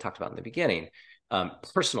piece that I talked about in the beginning,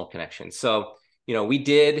 personal connections. So, we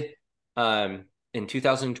did in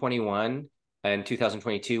 2021 and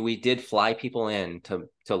 2022, we did fly people in to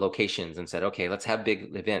locations and said, okay, let's have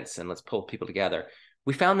big events and let's pull people together.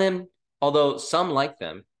 We found them, although some like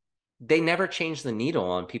them, they never changed the needle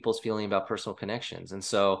on people's feeling about personal connections. And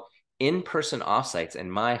so in-person offsites, in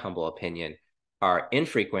my humble opinion, are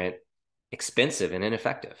infrequent, expensive, and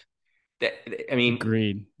ineffective.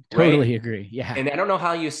 Agreed. Totally right? Agree. Yeah. And I don't know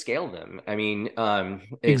how you scale them.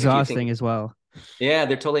 Exhausting as well. Yeah,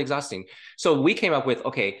 they're totally exhausting. So we came up with,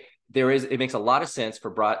 okay, it makes a lot of sense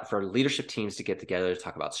for leadership teams to get together to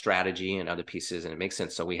talk about strategy and other pieces. And it makes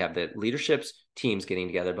sense. So we have the leadership teams getting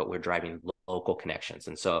together, but we're driving local connections.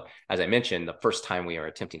 And so, as I mentioned, the first time we are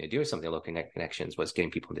attempting to do something local connections was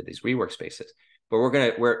getting people into these rework spaces. But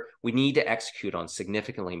we need to execute on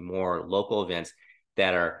significantly more local events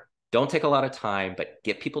that don't take a lot of time, but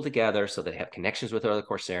get people together so they have connections with other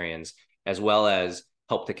Courserians, as well as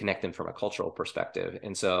help to connect them from a cultural perspective.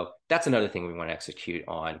 And so that's another thing we want to execute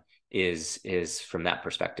on is from that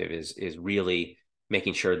perspective is really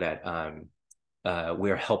making sure that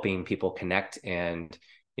we're helping people connect and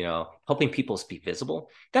helping people be visible.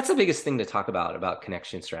 That's the biggest thing to talk about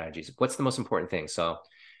connection strategies. What's the most important thing? So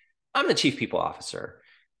I'm the chief people officer.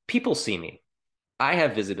 People see me. I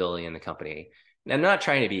have visibility in the company. And I'm not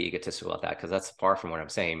trying to be egotistical about that because that's far from what I'm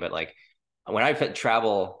saying. But like when I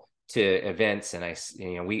travel to events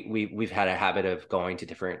and we've had a habit of going to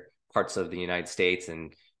different parts of the United States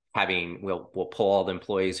and we'll pull all the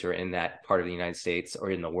employees who are in that part of the United States or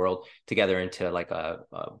in the world together into like a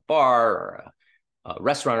bar or a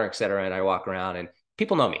restaurant, or et cetera. And I walk around and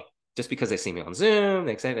people know me. just because they see me on Zoom,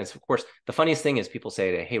 they say, and of course, the funniest thing is people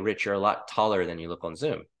say, hey, Rich, you're a lot taller than you look on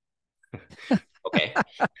Zoom. Okay.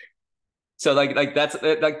 So like that's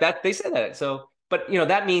like that, they say that. So, but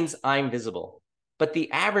that means I'm visible. But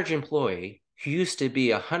the average employee who used to be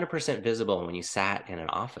 100% visible when you sat in an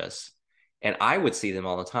office, and I would see them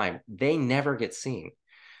all the time, they never get seen.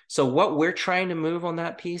 So what we're trying to move on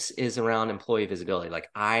that piece is around employee visibility. Like,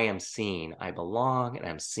 I am seen, I belong, and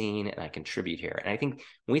I'm seen, and I contribute here. And I think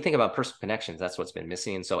when we think about personal connections, that's what's been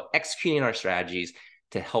missing. And so executing our strategies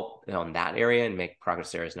to help on that area and make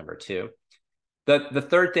progress there is number two. The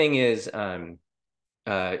third thing is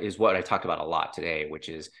what I talked about a lot today, which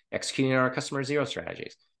is executing our customer zero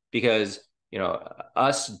strategies. Because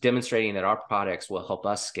us demonstrating that our products will help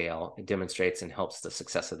us scale, it demonstrates and helps the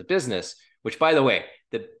success of the business, which, by the way,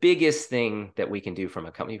 the biggest thing that we can do from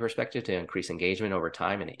a company perspective to increase engagement over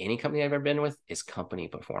time in any company I've ever been with is company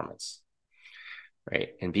performance, right?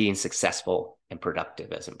 And being successful and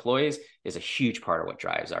productive as employees is a huge part of what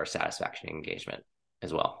drives our satisfaction and engagement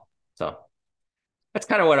as well. So that's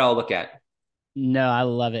kind of what I'll look at. No, I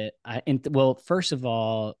love it. Well, first of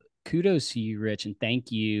all, kudos to you, Rich, and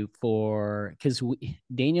thank you because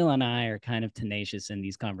Daniel and I are kind of tenacious in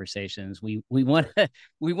these conversations. We want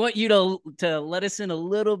we want you to let us in a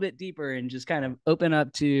little bit deeper and just kind of open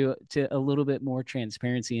up to a little bit more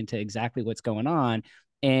transparency into exactly what's going on.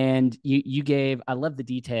 And I love the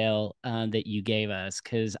detail that you gave us,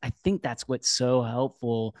 because I think that's what's so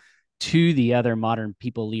helpful to the other modern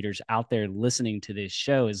people leaders out there listening to this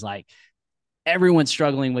show, is like, everyone's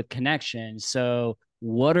struggling with connection. So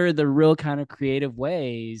what are the real kind of creative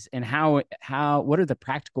ways, and what are the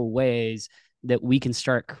practical ways that we can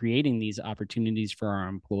start creating these opportunities for our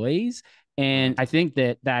employees? And I think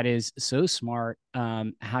that is so smart,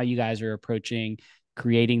 how you guys are approaching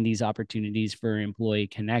creating these opportunities for employee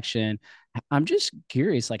connection. I'm just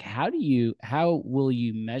curious, like, how will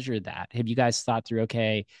you measure that? Have you guys thought through,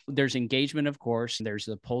 okay, there's engagement, of course, there's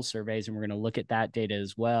the pulse surveys, and we're going to look at that data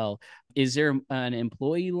as well. Is there an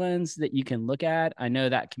employee lens that you can look at? I know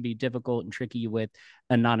that can be difficult and tricky with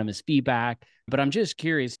anonymous feedback, but I'm just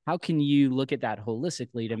curious, how can you look at that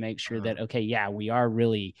holistically to make sure that, okay, yeah, we are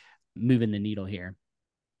really moving the needle here?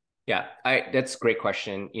 Yeah, that's a great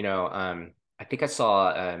question. I think I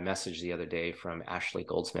saw a message the other day from Ashley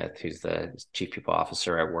Goldsmith, who's the chief people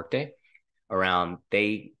officer at Workday, around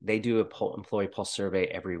they do employee pulse survey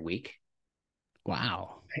every week.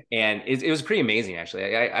 Wow. And it was pretty amazing,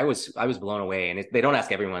 actually. I was blown away. And they don't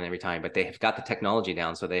ask everyone every time, but they have got the technology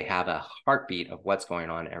down, so they have a heartbeat of what's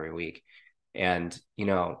going on every week. And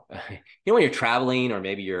when you're traveling, or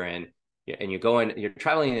maybe you're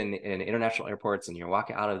traveling in international airports, and you're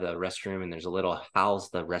walking out of the restroom, and there's a little, how's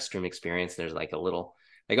the restroom experience? There's like a little,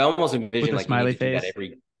 like, I almost envision like you need to do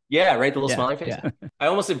that yeah, right, the little smiley face. Yeah. I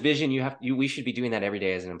almost envision we should be doing that every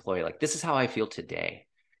day as an employee. Like, this is how I feel today.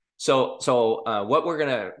 So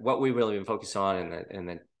what we really been focused on,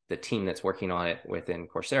 and the team that's working on it within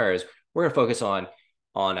Coursera, is we're going to focus on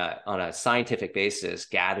a scientific basis,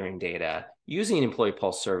 gathering data using employee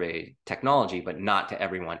pulse survey technology, but not to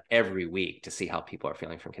everyone every week, to see how people are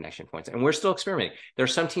feeling from connection points. And we're still experimenting. There are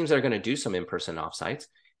some teams that are going to do some in-person offsites,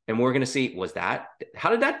 and we're going to see, how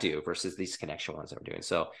did that do versus these connection ones that we're doing.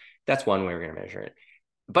 So that's one way we're going to measure it.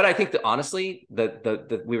 But I think that, honestly,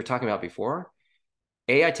 the we were talking about before,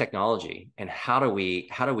 AI technology, and how do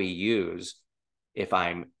we use, if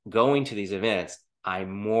I'm going to these events,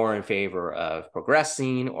 I'm more in favor of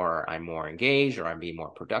progressing, or I'm more engaged, or I'm being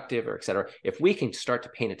more productive, or et cetera. If we can start to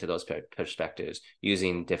paint it to those perspectives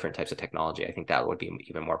using different types of technology, I think that would be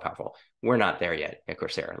even more powerful. We're not there yet at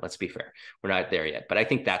Coursera. Let's be fair. We're not there yet, but I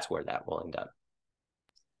think that's where that will end up.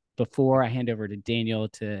 Before I hand over to Daniel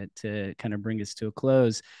to kind of bring us to a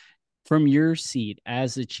close, from your seat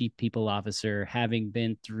as the chief people officer, having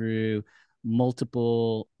been through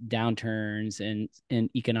multiple downturns and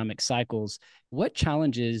economic cycles, what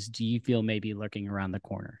challenges do you feel may be lurking around the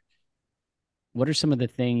corner? What are some of the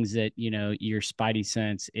things that, your spidey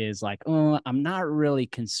sense is like, oh, I'm not really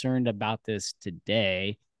concerned about this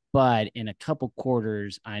today, but in a couple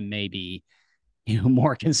quarters, I may be,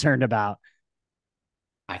 more concerned about?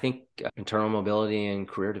 I think internal mobility and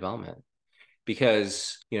career development,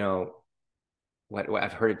 because, what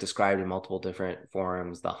I've heard it described in multiple different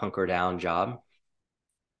forums, the hunker down job.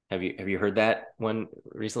 Have you heard that one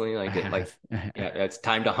recently? Yeah, it's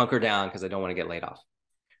time to hunker down because I don't want to get laid off.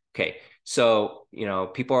 Okay. So,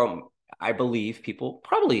 I believe people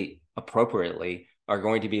probably appropriately are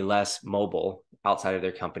going to be less mobile outside of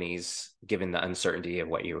their companies, given the uncertainty of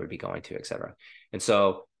what you would be going to, et cetera. And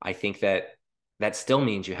so I think that that still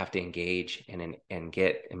means you have to engage and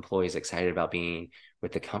get employees excited about being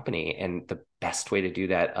with the company. And the best way to do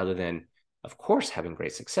that, other than, of course, having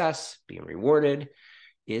great success, being rewarded,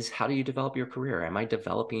 is how do you develop your career? Am I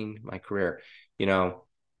developing my career? You know,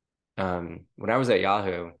 when I was at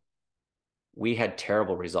Yahoo, we had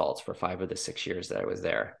terrible results for 5 of the 6 years that I was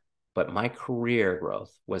there. But my career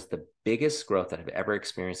growth was the biggest growth that I've ever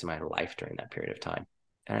experienced in my life during that period of time.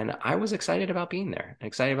 And I was excited about being there,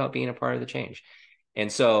 excited about being a part of the change.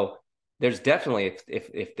 And so there's definitely,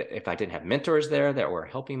 if I didn't have mentors there that were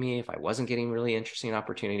helping me, if I wasn't getting really interesting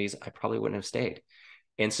opportunities, I probably wouldn't have stayed.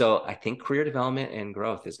 And so I think career development and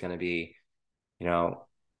growth is going to be, you know,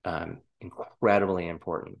 incredibly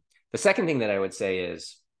important. The second thing that I would say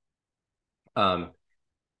is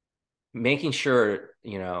making sure,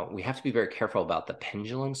 you know, we have to be very careful about the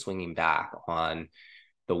pendulum swinging back on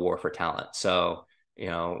the war for talent. So, you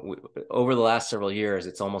know, over the last several years,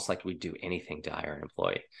 it's almost like we do anything to hire an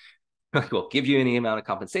employee. We'll give you any amount of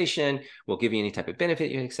compensation, we'll give you any type of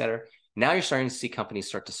benefit, et cetera. Now you're starting to see companies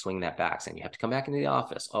start to swing that back, saying you have to come back into the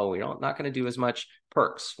office. Oh, we're not going to do as much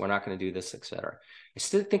perks. We're not going to do this, et cetera. I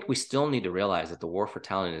still think we still need to realize that the war for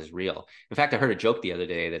talent is real. In fact, I heard a joke the other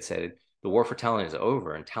day that said the war for talent is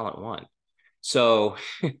over and talent won. So,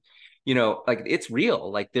 you know, like it's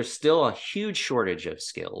real. Like there's still a huge shortage of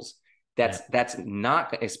skills. That's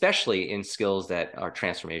not, especially in skills that are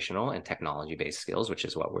transformational and technology-based skills, which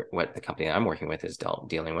is what the company I'm working with is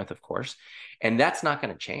dealing with, of course. And that's not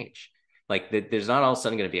going to change. Like there's not all of a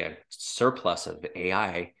sudden going to be a surplus of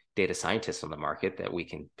AI data scientists on the market that we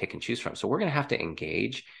can pick and choose from. So we're going to have to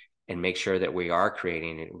engage and make sure that we are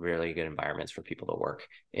creating really good environments for people to work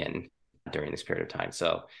in during this period of time.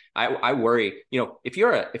 So I worry, you know, if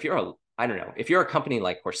you're I don't know, if you're a company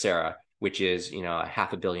like Coursera, which is, you know, a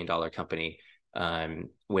 $500 million company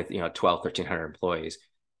with, you know, 1,300 employees,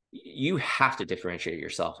 you have to differentiate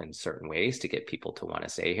yourself in certain ways to get people to want to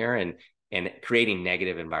stay here, and creating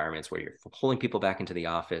negative environments where you're pulling people back into the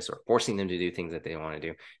office or forcing them to do things that they don't want to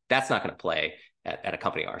do. That's not going to play at a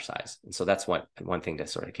company our size. And so that's one thing to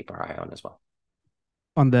sort of keep our eye on as well.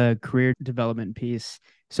 On the career development piece,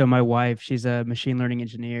 so my wife, she's a machine learning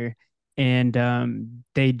engineer, and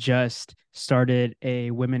they just started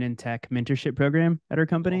a women in tech mentorship program at her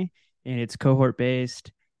company, and it's cohort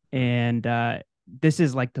based. And this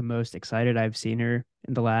is like the most excited I've seen her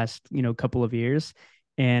in the last, you know, couple of years.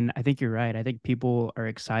 And I think you're right. I think people are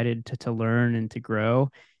excited to learn and to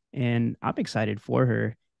grow, and I'm excited for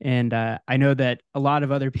her. And I know that a lot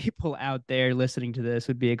of other people out there listening to this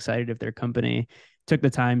would be excited if their company took the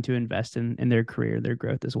time to invest in their career, their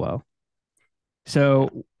growth as well.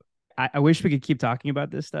 So I wish we could keep talking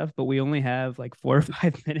about this stuff, but we only have like 4 or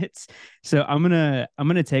 5 minutes. So I'm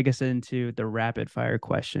gonna take us into the rapid fire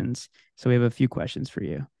questions. So we have a few questions for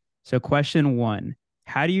you. So question 1,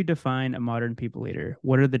 how do you define a modern people leader?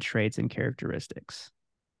 What are the traits and characteristics?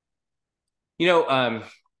 You know,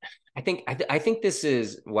 I think this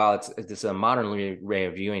is, while this is a modern way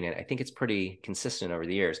of viewing it, I think it's pretty consistent over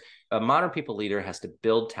the years. A modern people leader has to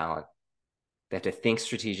build talent. They have to think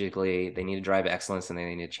strategically. They need to drive excellence, and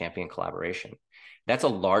they need to champion collaboration. That's a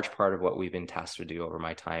large part of what we've been tasked to do over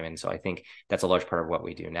my time. And so I think that's a large part of what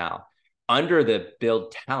we do now. Under the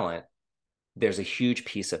build talent, there's a huge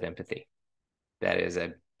piece of empathy. That is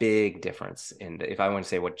a big difference. And if I want to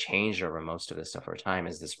say what changed over most of this stuff over time,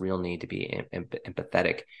 is this real need to be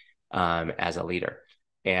empathetic as a leader,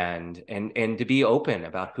 and to be open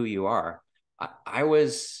about who you are. I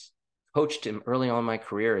was coached early on in my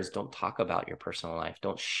career is don't talk about your personal life,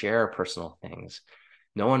 don't share personal things.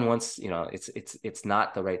 No one wants, you know, it's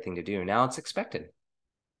not the right thing to do. Now it's expected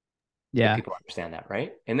that Yeah. people understand that,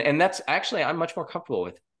 right? And that's actually, I'm much more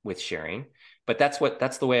comfortable with sharing, but that's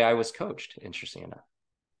the way I was coached, interesting enough.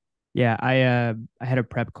 Yeah, I had a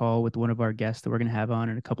prep call with one of our guests that we're gonna have on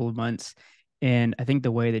in a couple of months, and I think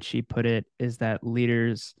the way that she put it is that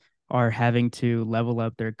leaders are having to level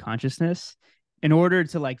up their consciousness in order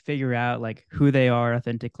to like figure out like who they are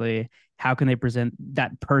authentically, how can they present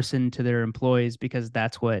that person to their employees, because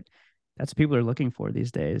that's what people are looking for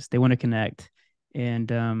these days. They want to connect, and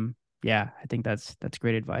yeah, I think that's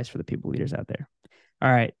great advice for the people leaders out there.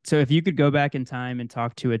 All right, so if you could go back in time and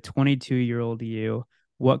talk to a 22-year-old you,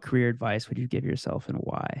 what career advice would you give yourself and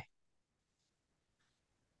why?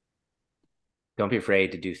 Don't be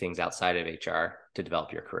afraid to do things outside of HR to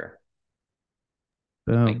develop your career.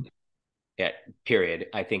 Like, Boom. yeah, period.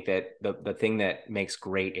 I think that the thing that makes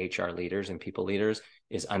great HR leaders and people leaders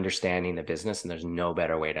is understanding the business. And there's no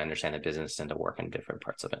better way to understand the business than to work in different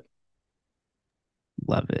parts of it.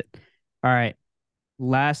 Love it. All right.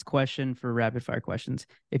 Last question for rapid fire questions.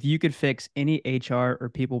 If you could fix any HR or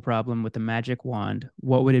people problem with a magic wand,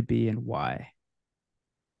 what would it be and why?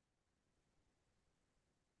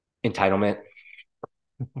 Entitlement.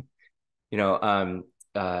 You know,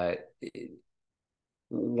 uh,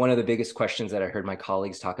 one of the biggest questions that I heard my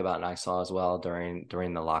colleagues talk about, and I saw as well during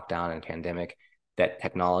the lockdown and pandemic, that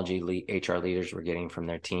HR leaders were getting from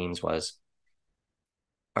their teams was,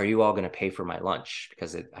 "Are you all going to pay for my lunch?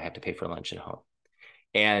 Because I have to pay for lunch at home."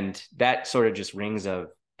 And that sort of just rings of,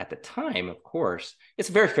 at the time, of course, it's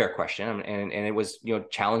a very fair question, and it was,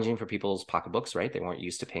 challenging for people's pocketbooks, right? They weren't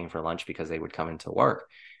used to paying for lunch because they would come into work.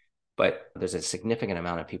 But there's a significant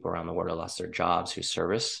amount of people around the world who lost their jobs who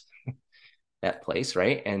service that place,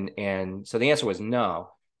 right? And so the answer was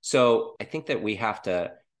no. So I think that we have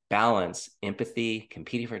to balance empathy,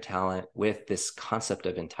 competing for talent, with this concept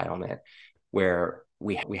of entitlement, where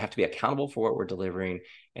we have to be accountable for what we're delivering,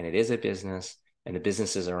 and it is a business, and the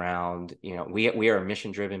business is around, we are a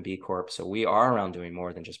mission-driven B Corp, so we are around doing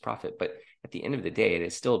more than just profit. But at the end of the day, it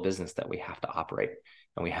is still a business that we have to operate,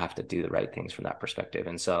 and we have to do the right things from that perspective.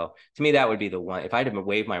 And so to me, that would be the one. If I had to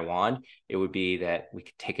wave my wand, it would be that we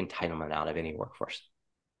could take entitlement out of any workforce.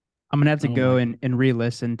 I'm gonna have to Oh go my. and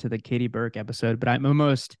re-listen to the Katie Burke episode, but I'm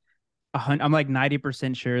like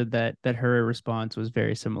 90% sure that her response was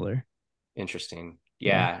very similar. Interesting.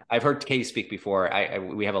 Yeah. Yeah, I've heard Katie speak before.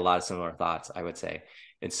 We have a lot of similar thoughts, I would say.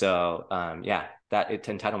 And so, yeah,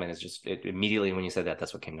 entitlement is just immediately when you said that,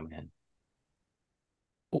 that's what came to my head.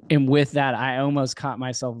 And with that, I almost caught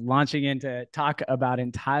myself launching into talk about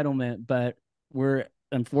entitlement, but we're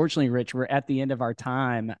unfortunately, Rich, we're at the end of our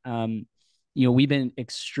time. We've been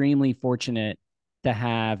extremely fortunate to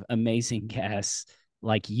have amazing guests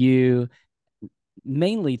like you,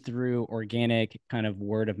 mainly through organic kind of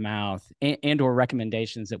word of mouth and or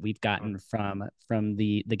recommendations that we've gotten from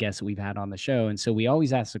the guests that we've had on the show. And so we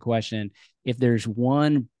always ask the question, if there's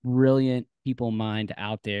one brilliant people mind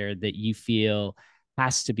out there that you feel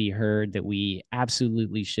has to be heard, that we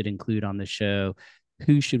absolutely should include on the show,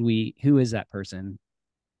 who is that person?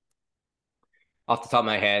 Off the top of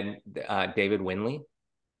my head, David Winley,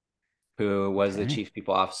 who was the Okay. chief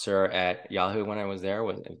people officer at Yahoo when I was there,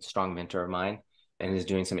 was a strong mentor of mine and is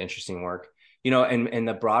doing some interesting work. And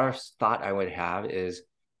the broader thought I would have is,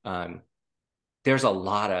 there's a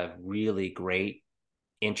lot of really great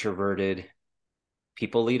introverted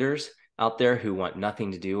people leaders out there who want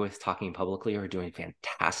nothing to do with talking publicly, or doing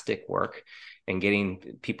fantastic work, and getting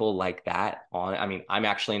people like that on. I mean, I'm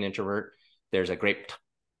actually an introvert. There's a great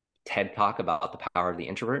TED talk about the power of the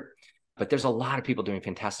introvert, but there's a lot of people doing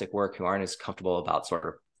fantastic work who aren't as comfortable about sort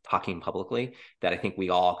of talking publicly, that I think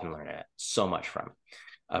we all can learn so much from,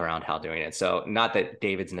 around how doing it. So not that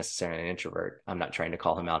David's necessarily an introvert. I'm not trying to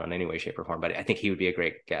call him out in any way, shape, or form, but I think he would be a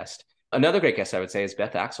great guest. Another great guest I would say is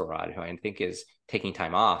Beth Axelrod, who I think is taking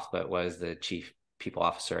time off, but was the chief people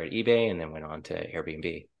officer at eBay and then went on to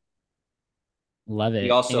Airbnb. Love He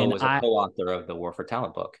it. also And was a co-author of the War for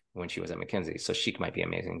Talent book when she was at McKinsey. So she might be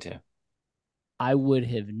amazing too. I would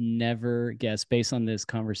have never guessed, based on this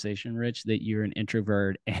conversation, Rich, that you're an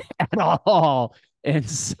introvert at all. And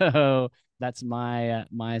so that's my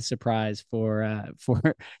surprise for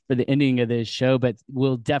the ending of this show. But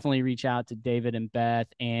we'll definitely reach out to David and Beth,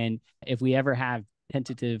 and if we ever have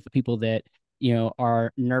tentative people that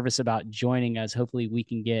are nervous about joining us, hopefully we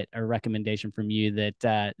can get a recommendation from you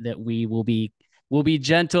that we will be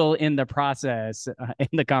gentle in the process, in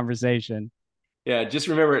the conversation. Yeah, just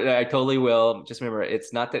remember, I totally will. Just remember,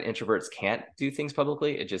 it's not that introverts can't do things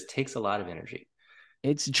publicly. It just takes a lot of energy.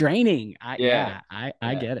 It's draining. Yeah. I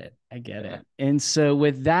Yeah. get it. I get Yeah. it. And so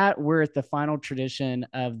with that, we're at the final tradition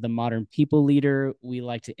of the modern people leader. We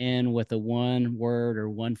like to end with a one word or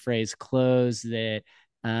one phrase close that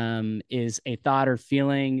is a thought or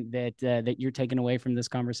feeling that you're taking away from this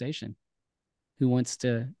conversation. Who wants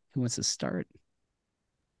to start?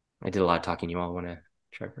 I did a lot of talking. You all want to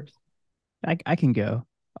try first? I can go.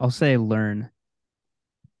 I'll say learn.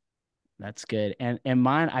 That's good. And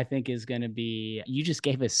mine, I think, is going to be, you just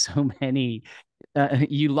gave us so many,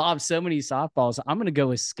 you lobbed so many softballs. I'm going to go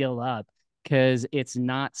with skill up, because it's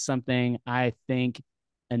not something I think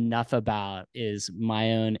enough about, is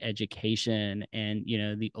my own education. And,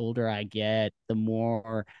 the older I get, the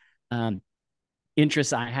more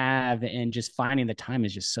interests I have, and just finding the time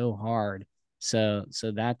is just so hard. So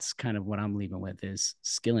that's kind of what I'm leaving with, is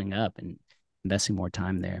skilling up and investing more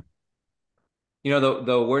time there.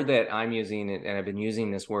 The word that I'm using, and I've been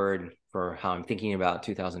using this word for how I'm thinking about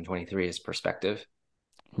 2023, is perspective.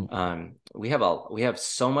 We have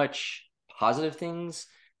so much positive things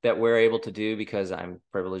that we're able to do because I'm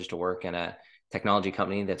privileged to work in a technology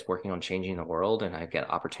company that's working on changing the world, and I get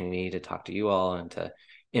opportunity to talk to you all and to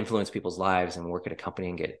influence people's lives and work at a company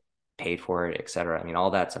and get paid for it, et cetera. I mean,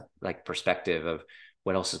 all that's a, like perspective of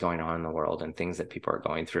what else is going on in the world and things that people are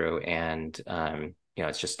going through. And, you know,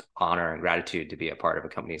 it's just honor and gratitude to be a part of a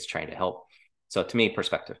company that's trying to help. So to me,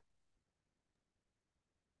 perspective.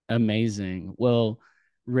 Amazing. Well,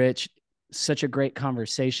 Rich, such a great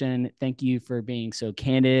conversation. Thank you for being so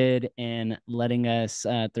candid and letting us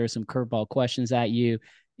throw some curveball questions at you.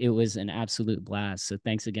 It was an absolute blast. So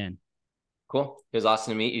thanks again. Cool. It was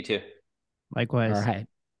awesome to meet you too. All Likewise. right. All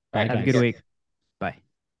Bye, right. Have a Take good guys. care. week. Bye.